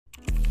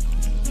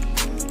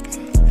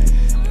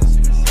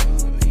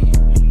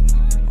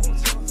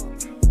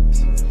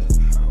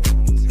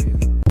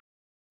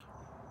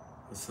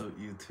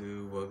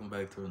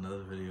back to another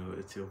video.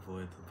 It's your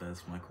boy, the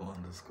best Michael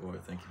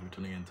 _. Thank you for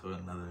tuning into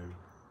another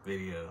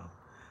video.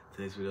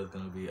 Today's video is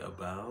going to be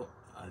about,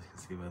 as you can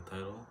see by the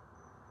title,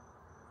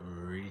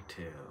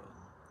 retail.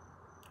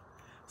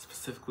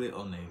 Specifically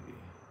Old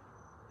Navy.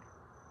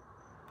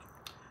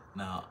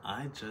 Now,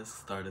 I just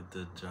started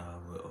the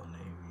job with Old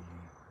Navy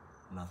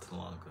not too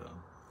long ago.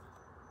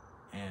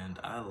 And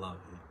I love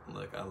it.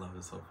 Like, I love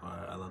it so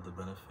far. I love the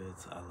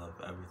benefits. I love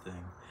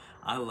everything.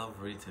 I love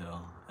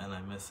retail, and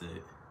I miss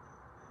it.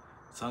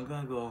 So I'm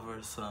gonna go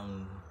over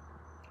some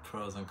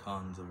pros and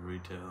cons of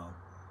retail,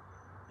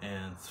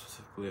 and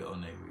specifically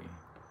Old Navy.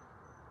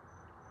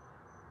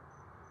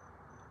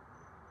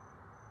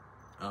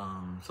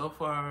 So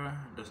far,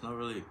 there's no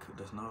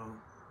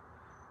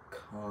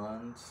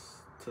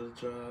cons to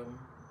the job,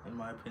 in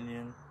my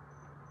opinion.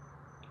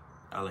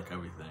 I like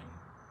everything.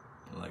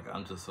 Like,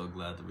 I'm just so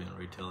glad to be in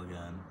retail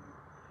again.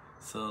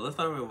 So let's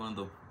start with one of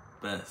the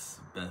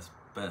best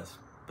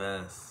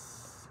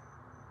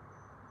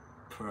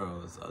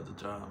pros of the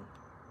job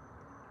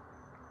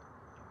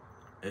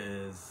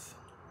is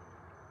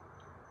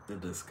the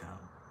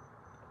discount.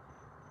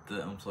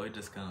 The employee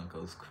discount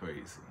goes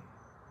crazy.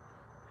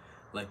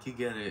 Like, you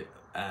get it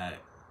at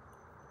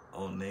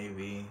Old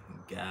Navy,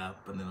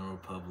 Gap, Banana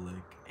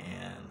Republic,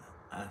 and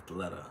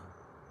Athleta.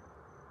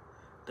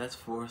 That's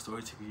 4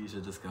 stores you can use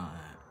your discount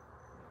at.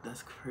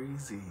 That's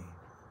crazy.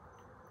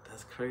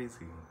 That's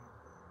crazy.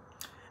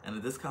 And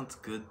the discount's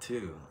good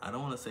too. I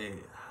don't want to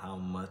say how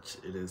much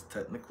it is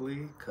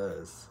technically,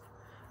 because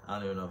I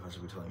don't even know if I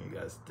should be telling you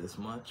guys this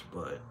much,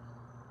 but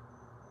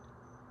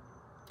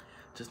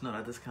just know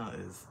that discount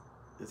is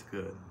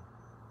good.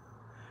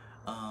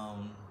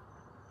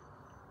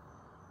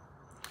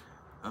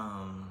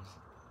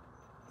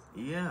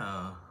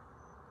 Yeah.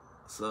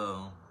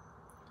 So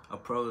a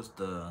pro is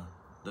the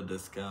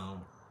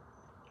discount.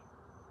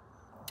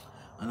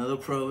 Another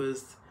pro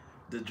is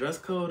the dress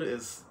code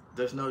is,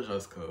 there's no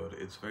dress code.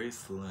 It's very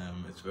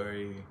slim. It's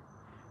very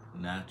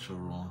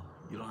natural.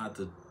 You don't have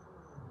to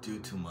do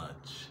too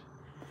much,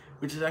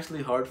 which is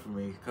actually hard for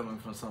me, coming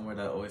from somewhere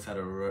that always had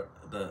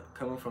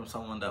coming from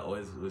someone that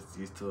always was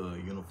used to a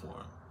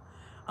uniform.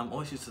 I'm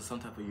always used to some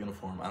type of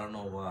uniform. I don't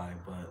know why,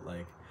 but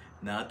like,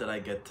 now that I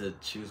get to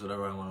choose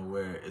whatever I want to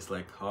wear, it's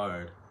like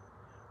hard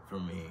for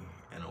me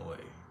in a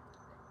way.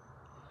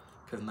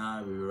 Cause now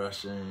I be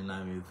rushing,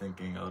 I be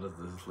thinking, oh, does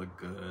this look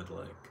good?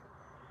 Like,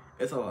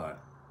 it's a lot.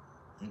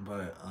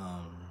 But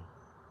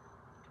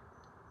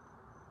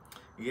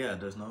yeah,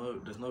 there's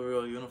no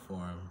real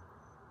uniform.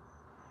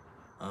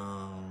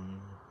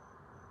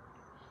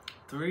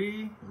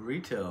 3,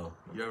 retail,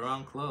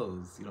 year-round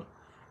clothes, you know,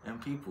 and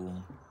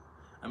people.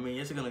 I mean,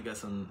 yes, you're gonna get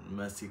some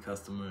messy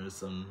customers,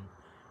 some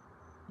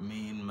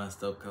mean,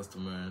 messed up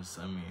customers.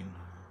 I mean,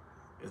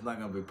 it's not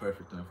gonna be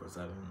perfect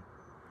 24/7,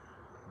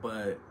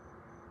 but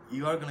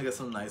you are gonna get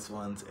some nice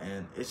ones,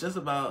 and it's just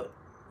about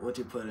what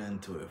you put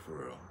into it for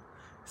real.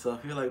 So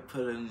if you like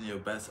put in your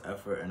best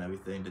effort and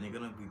everything, then you're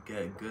gonna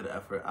get good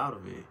effort out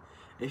of it.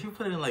 If you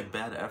put in like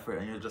bad effort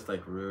and you're just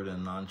like rude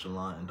and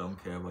nonchalant and don't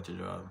care about your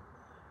job,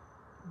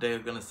 they're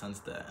gonna sense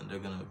that, and they're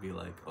gonna be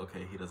like,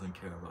 okay, he doesn't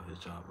care about his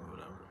job or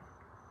whatever.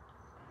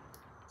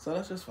 So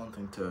that's just one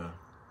thing to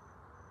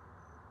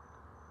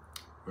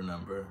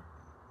remember.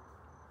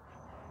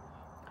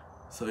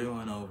 So we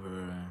went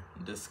over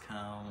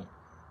discount.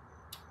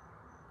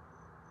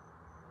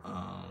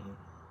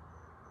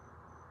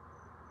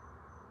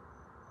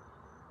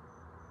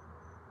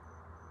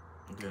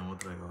 Again, what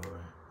did I go over?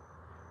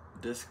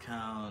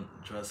 Discount,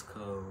 dress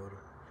code,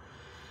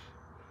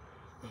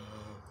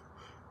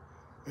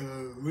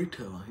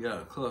 retail,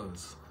 yeah,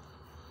 clothes.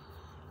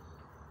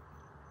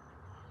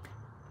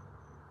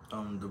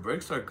 The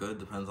breaks are good,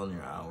 depends on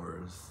your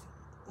hours.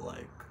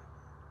 Like,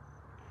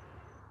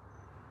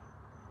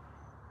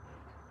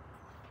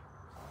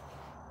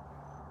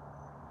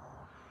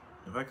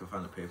 if I could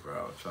find a paper,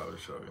 I'll try to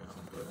show you,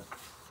 but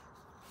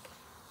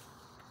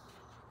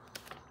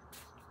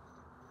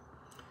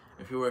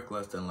if you work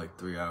less than like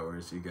 3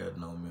 hours, you get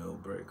no meal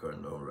break or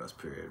no rest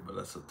period, but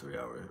that's a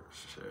 3-hour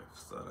shift,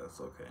 so that's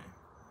okay.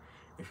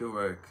 If you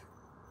work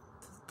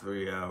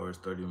 3 hours,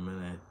 30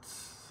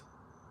 minutes,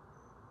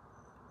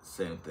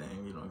 same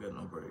thing, you don't get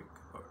no break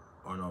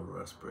or no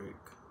rest break.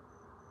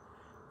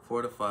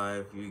 4 to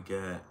 5, you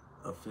get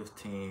a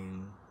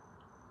 15.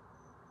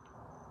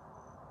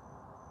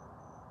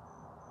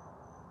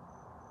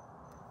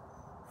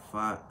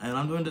 And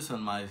I'm doing this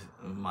in my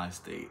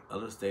state.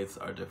 Other states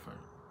are different.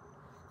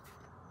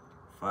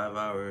 5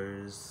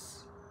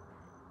 hours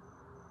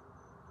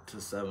to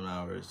 7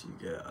 hours, you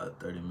get a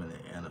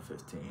 30-minute and a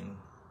 15.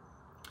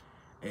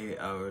 8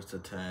 hours to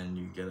 10,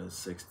 you get a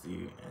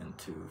 60 and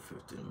 2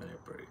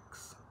 15-minute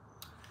breaks.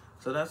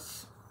 So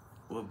that's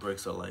what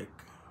breaks are like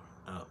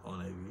at Old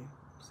Navy.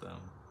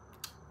 So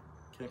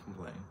can't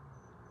complain.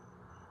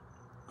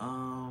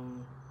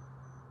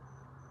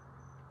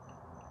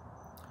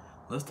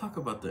 Let's talk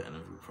about the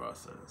interview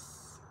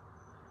process.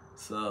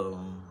 So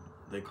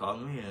they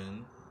called me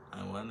in.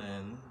 I went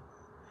in.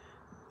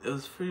 It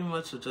was pretty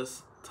much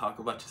just talk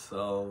about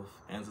yourself,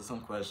 answer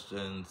some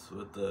questions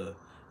with the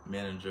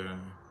manager,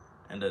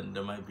 and then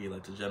there might be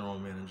like the general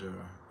manager.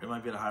 It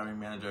might be the hiring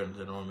manager and the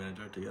general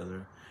manager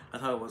together.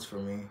 That's how it was for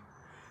me.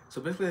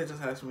 So basically, they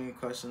just asked me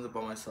questions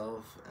about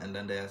myself, and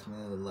then they asked me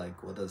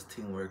like, what does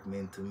teamwork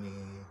mean to me,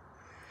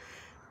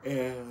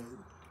 and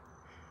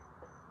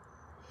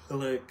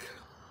like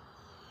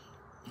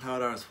how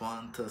would I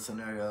respond to a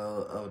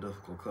scenario of a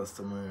difficult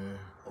customer,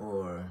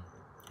 or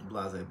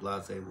blase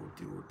blase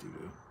whoop-de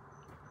whoop-de-doo.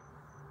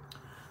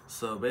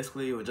 So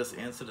basically, you would just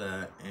answer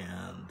that,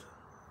 and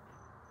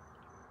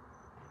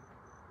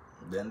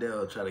then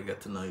they'll try to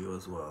get to know you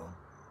as well.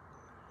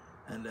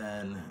 And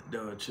then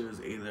they'll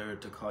choose either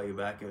to call you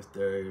back if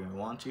they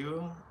want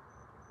you,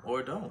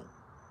 or don't.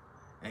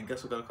 And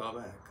guess who got a call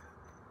back?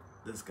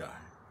 This guy.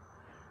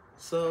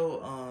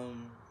 So,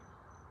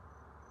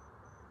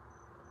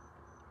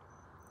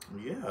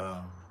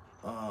 yeah.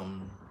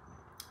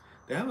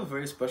 They have a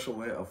very special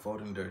way of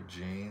folding their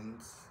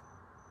jeans.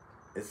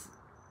 It's,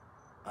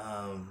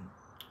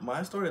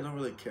 my store, I don't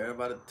really care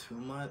about it too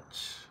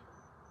much.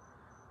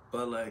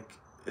 But, like,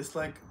 it's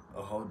like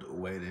a whole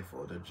way they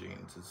fold their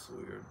jeans. It's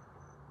weird.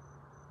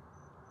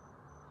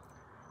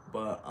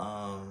 But,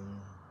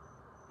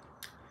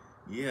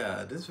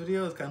 yeah, this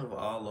video is kind of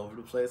all over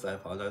the place. I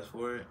apologize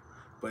for it.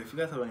 But if you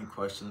guys have any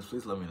questions,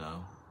 please let me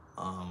know.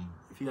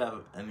 If you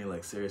have any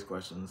like serious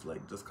questions,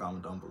 like just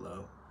comment down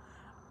below.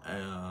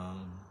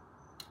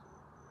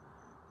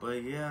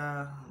 But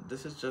yeah,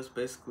 this is just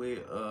basically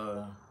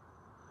a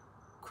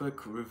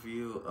quick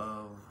review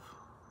of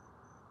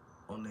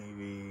Old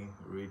Navy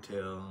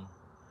retail,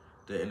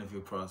 the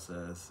interview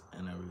process,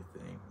 and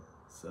everything.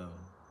 So,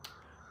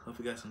 hope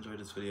you guys enjoyed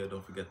this video.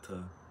 Don't forget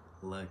to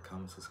like,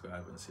 comment,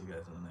 subscribe, and see you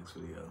guys in the next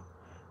video.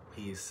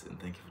 Peace, and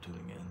thank you for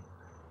tuning in.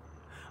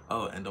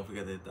 Oh, and don't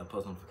forget to hit that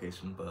post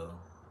notification bell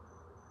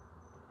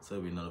so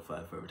you'll be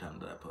notified for every time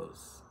that I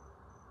post.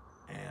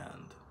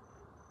 And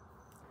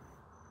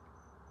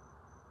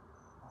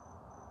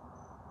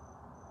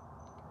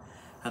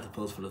I had to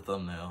post for the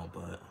thumbnail,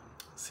 but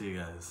see you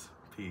guys.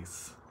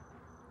 Peace.